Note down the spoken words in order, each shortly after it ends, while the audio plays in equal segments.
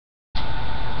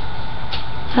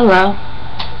Hello.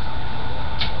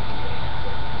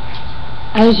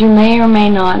 As you may or may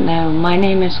not know, my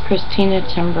name is Christina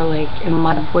Timberlake and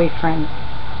my boyfriend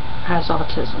has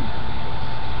autism.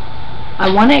 I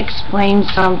want to explain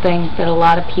something that a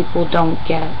lot of people don't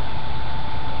get.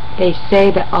 They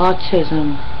say that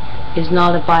autism is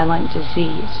not a violent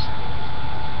disease.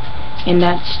 And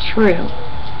that's true.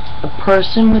 A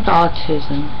person with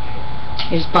autism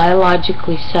is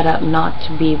biologically set up not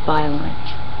to be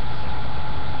violent.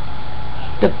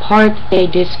 The part that they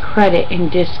discredit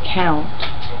and discount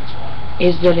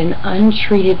is that an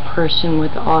untreated person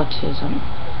with autism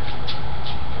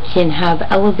can have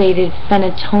elevated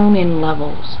phenytonin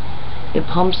levels that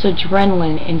pumps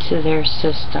adrenaline into their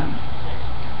system,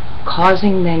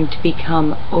 causing them to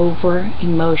become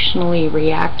over-emotionally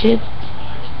reactive,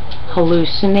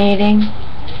 hallucinating,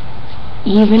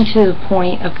 even to the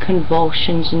point of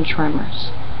convulsions and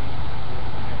tremors.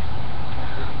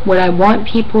 What I want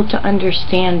people to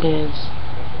understand is,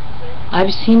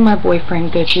 I've seen my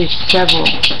boyfriend go through several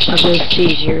of those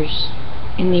seizures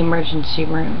in the emergency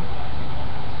room.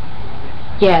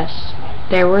 Yes,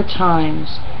 there were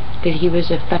times that he was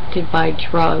affected by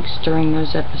drugs during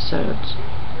those episodes,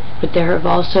 but there have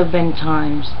also been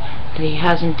times that he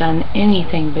hasn't done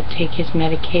anything but take his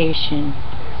medication.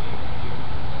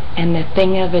 And the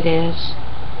thing of it is,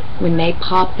 when they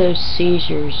pop those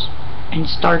seizures and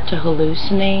start to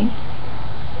hallucinate,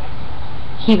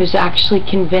 he was actually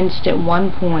convinced at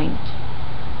one point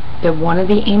that one of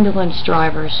the ambulance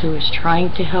drivers who was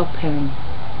trying to help him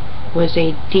was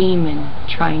a demon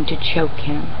trying to choke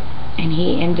him, and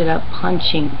he ended up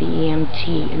punching the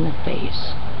EMT in the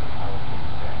face.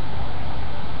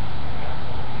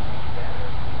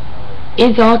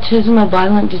 Is autism a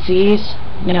violent disease?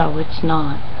 No, it's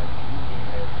not.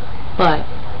 But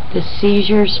the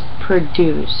seizures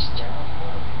produced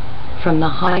from the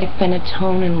high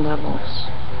phenytonin levels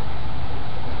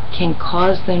can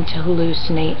cause them to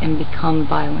hallucinate and become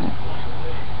violent.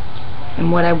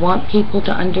 And what I want people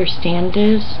to understand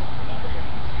is,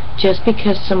 just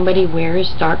because somebody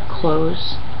wears dark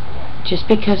clothes, just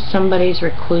because somebody's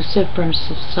reclusive from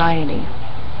society,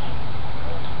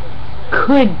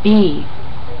 could be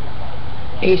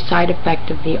a side effect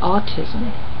of the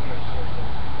autism.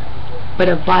 But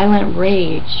a violent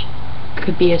rage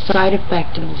could be a side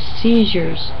effect of the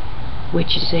seizures,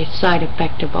 which is a side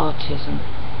effect of autism.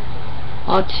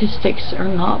 Autistics are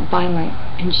not violent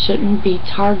and shouldn't be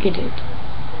targeted.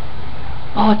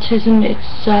 Autism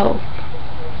itself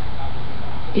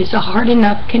is a hard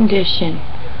enough condition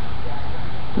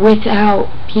without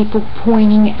people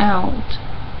pointing out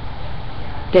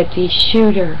that the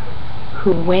shooter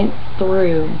who went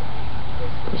through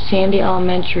the Sandy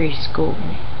Elementary School,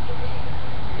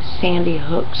 Sandy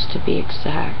Hooks to be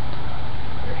exact,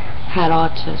 had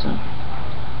autism.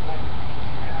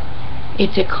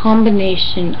 It's a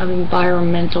combination of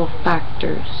environmental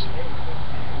factors.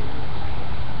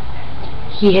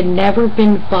 He had never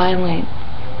been violent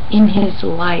in his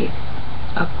life,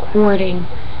 according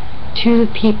to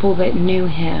the people that knew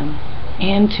him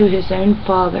and to his own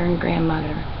father and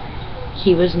grandmother.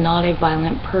 He was not a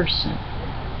violent person.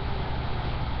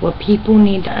 What people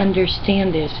need to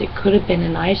understand is it could have been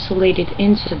an isolated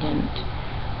incident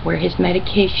where his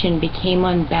medication became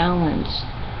unbalanced,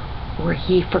 or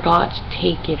he forgot to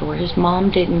take it, or his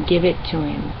mom didn't give it to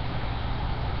him.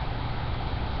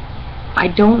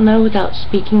 I don't know, without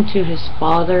speaking to his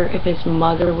father, if his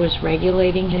mother was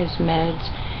regulating his meds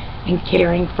and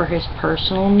caring for his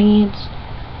personal needs.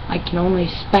 I can only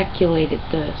speculate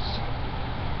at this.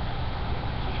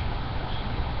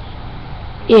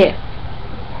 If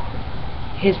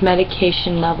his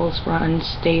medication levels were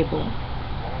unstable,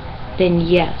 then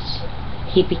yes,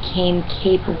 he became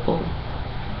capable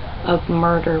of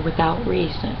murder without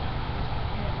reason.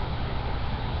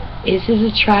 Is it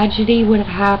a tragedy what had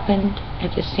happened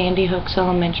at the Sandy Hooks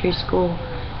Elementary School?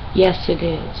 Yes, it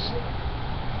is.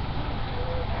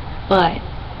 But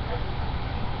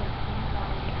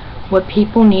what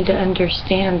people need to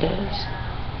understand is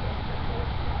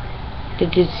the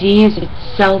disease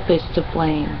itself is to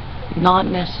blame, not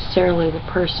necessarily the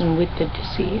person with the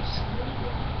disease.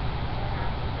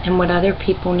 And what other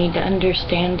people need to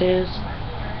understand is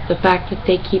the fact that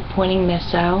they keep pointing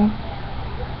this out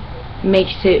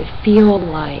makes it feel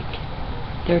like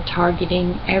they're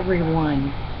targeting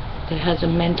everyone that has a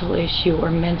mental issue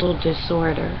or mental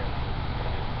disorder,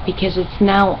 because it's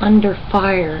now under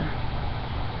fire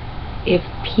if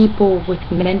people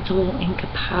with mental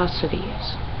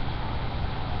incapacities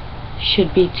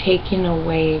should be taken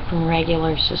away from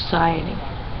regular society.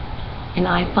 And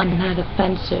I find that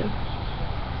offensive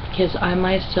because I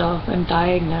myself am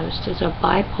diagnosed as a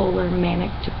bipolar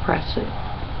manic depressive.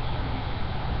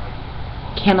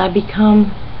 Can I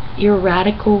become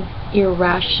irrational,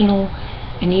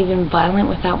 and even violent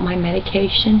without my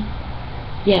medication?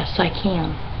 Yes, I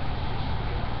can.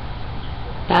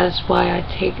 That is why I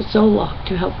take Zoloft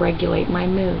to help regulate my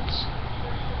moods.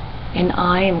 And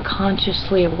I am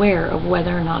consciously aware of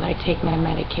whether or not I take my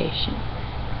medication.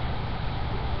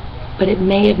 But it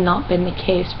may have not been the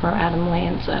case for Adam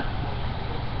Lanza.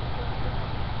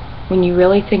 When you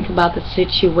really think about the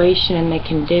situation and the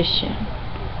condition,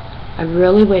 I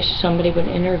really wish somebody would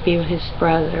interview his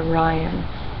brother, Ryan,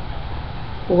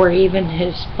 or even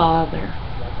his father,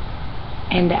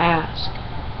 and ask,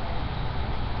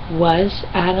 was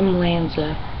Adam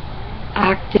Lanza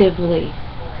actively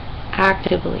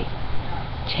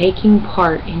taking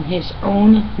part in his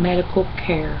own medical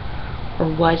care, or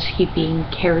was he being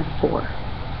cared for?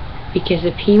 Because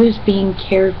if he was being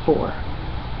cared for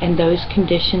and those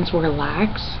conditions were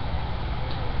lax,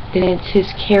 then it's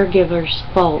his caregiver's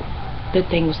fault, the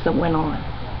things that went on,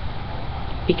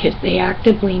 because they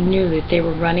actively knew that they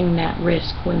were running that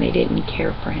risk when they didn't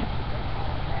care for him.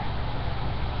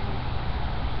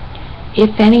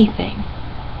 If anything,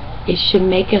 it should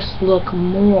make us look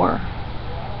more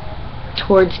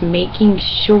towards making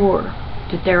sure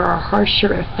that there are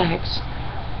harsher effects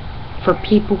for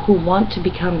people who want to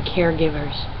become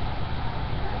caregivers,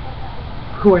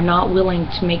 who are not willing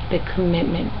to make the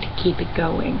commitment to keep it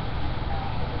going,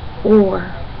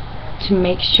 or to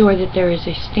make sure that there is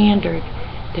a standard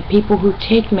that people who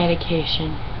take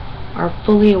medication are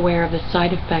fully aware of the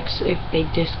side effects if they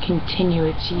discontinue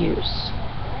its use.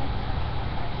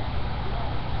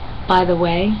 By the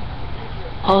way,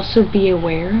 also be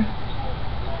aware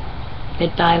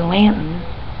that Dilantin,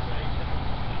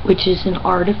 which is an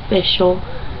artificial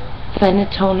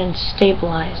phenytonin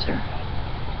stabilizer,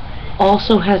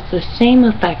 also has the same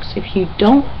effects if you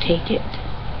don't take it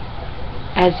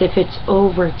as if it's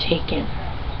overtaken.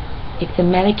 If the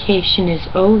medication is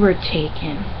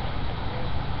overtaken,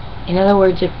 in other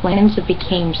words, if Lanza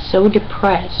became so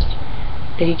depressed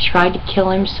that he tried to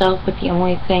kill himself with the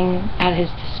only thing at his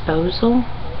disposal,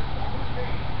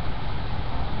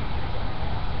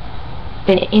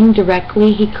 then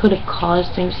indirectly he could have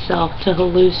caused himself to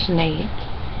hallucinate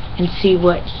and see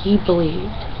what he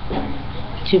believed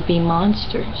to be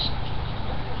monsters,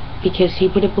 because he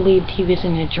would have believed he was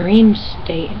in a dream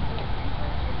state.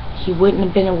 He wouldn't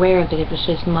have been aware that it was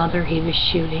his mother he was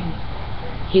shooting.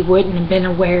 He wouldn't have been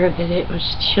aware that it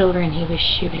was children he was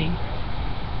shooting.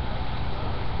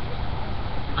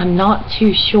 I'm not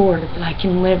too sure that I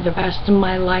can live the rest of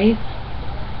my life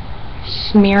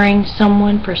smearing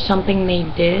someone for something they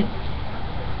did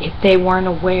if they weren't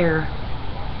aware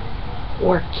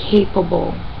or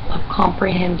capable of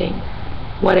comprehending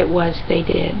what it was they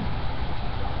did.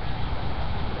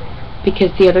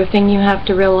 Because the other thing you have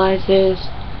to realize is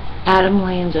Adam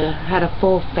Lanza had a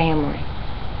full family.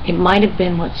 It might have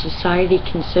been what society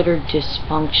considered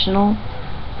dysfunctional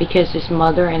because his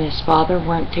mother and his father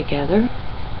weren't together,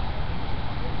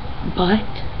 but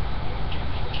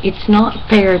it's not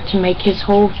fair to make his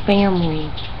whole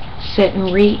family sit and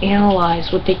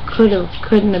reanalyze what they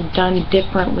couldn't have done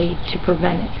differently to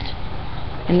prevent it.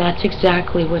 And that's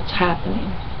exactly what's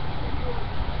happening.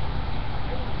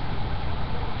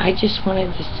 I just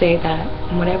wanted to say that.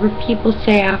 And whatever people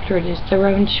say after it is their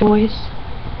own choice.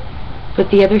 But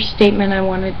the other statement I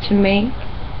wanted to make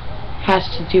has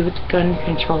to do with the gun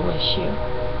control issue.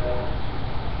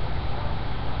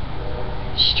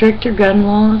 Stricter gun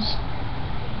laws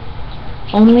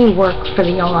only work for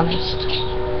the honest.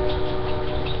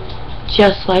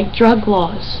 Just like drug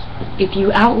laws. If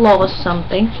you outlaw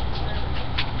something,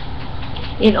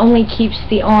 it only keeps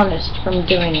the honest from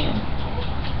doing it.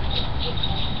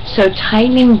 So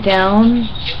tightening down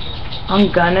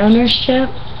on gun ownership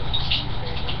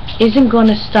isn't going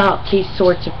to stop these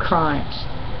sorts of crimes.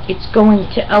 It's going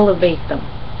to elevate them.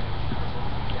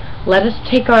 Let us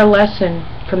take our lesson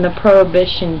from the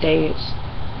Prohibition days.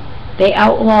 They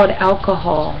outlawed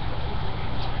alcohol,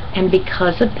 and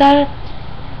because of that,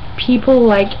 people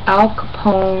like Al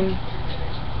Capone,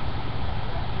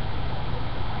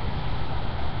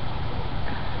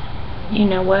 you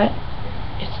know what?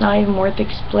 It's not even worth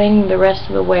explaining the rest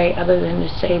of the way other than to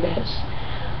say this.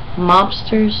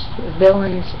 Mobsters,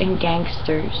 villains, and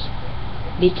gangsters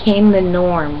became the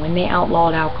norm when they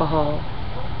outlawed alcohol.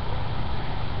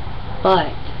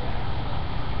 But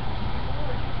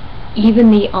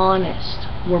even the honest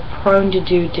were prone to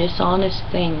do dishonest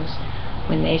things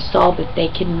when they saw that they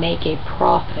could make a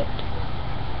profit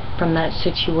from that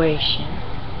situation.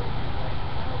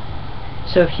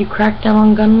 So if you crack down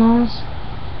on gun laws,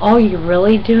 all you're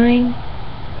really doing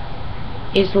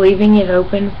is leaving it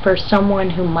open for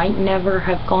someone who might never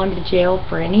have gone to jail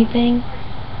for anything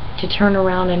to turn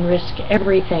around and risk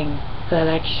everything for that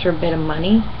extra bit of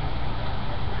money.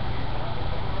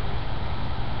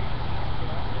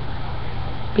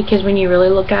 Because when you really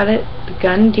look at it, the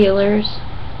gun dealers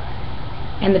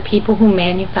and the people who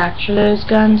manufacture those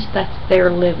guns, that's their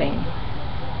living.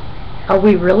 Are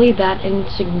we really that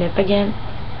insignificant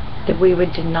that we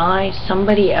would deny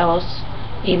somebody else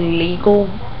a legal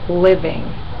living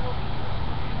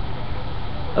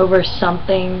over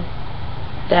something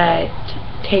that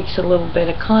takes a little bit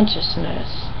of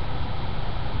consciousness?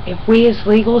 If we as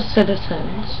legal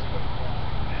citizens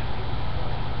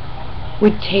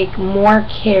would take more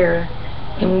care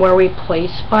in where we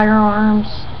place firearms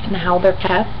and how they're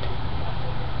kept,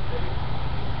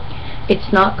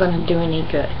 it's not going to do any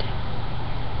good.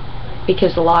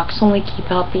 Because locks only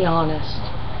keep out the honest,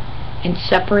 and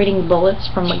separating bullets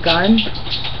from a gun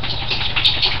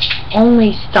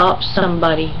only stops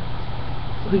somebody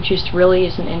who just really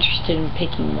isn't interested in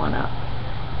picking one up.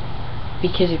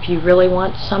 Because if you really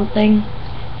want something,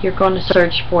 you're going to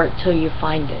search for it till you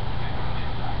find it.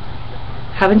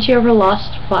 Haven't you ever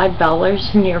lost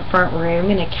 $5 in your front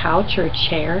room in a couch or a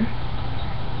chair?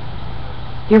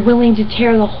 You're willing to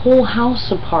tear the whole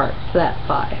house apart for that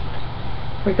 $5.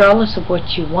 Regardless of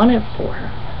what you want it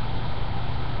for.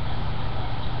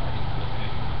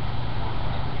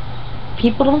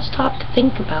 People don't stop to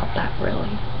think about that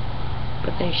really,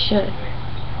 but they should.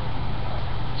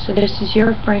 So this is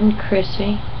your friend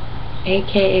Chrissy,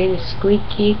 aka the Squeak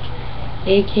Geek,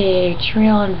 aka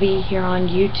Treon V here on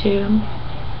YouTube,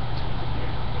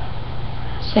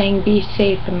 saying be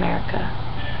safe, America.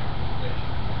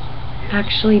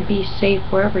 Actually be safe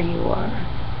wherever you are.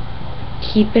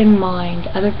 Keep in mind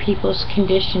other people's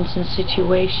conditions and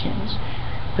situations,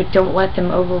 but don't let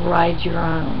them override your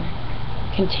own.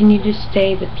 Continue to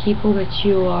stay the people that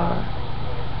you are,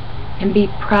 and be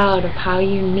proud of how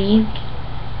unique,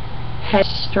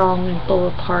 headstrong, and full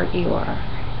of heart you are.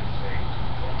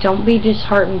 Don't be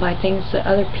disheartened by things that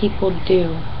other people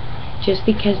do. Just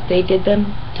because they did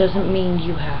them doesn't mean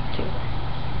you have to.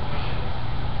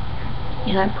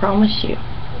 And I promise you,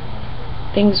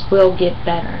 things will get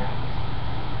better.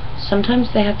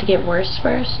 Sometimes they have to get worse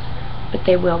first, but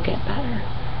they will get better.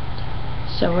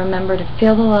 So remember to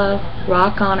feel the love,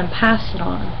 rock on, and pass it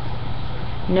on,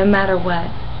 no matter what,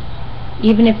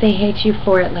 even if they hate you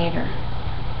for it later.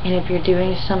 And if you're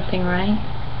doing something right,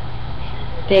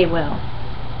 they will.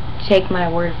 Take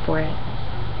my word for it.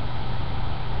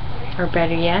 Or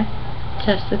better yet,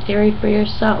 test the theory for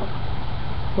yourself.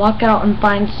 Walk out and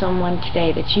find someone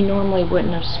today that you normally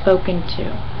wouldn't have spoken to,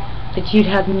 that you'd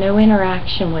have no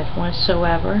interaction with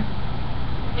whatsoever,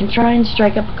 and try and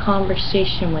strike up a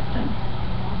conversation with them.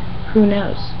 Who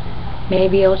knows?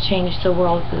 Maybe it'll change the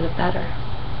world for the better.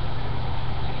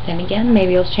 Then again,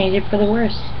 maybe it'll change it for the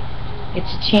worse.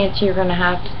 It's a chance you're going to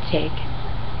have to take.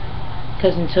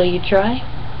 Because until you try,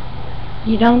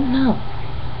 you don't know.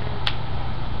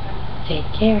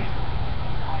 Take care.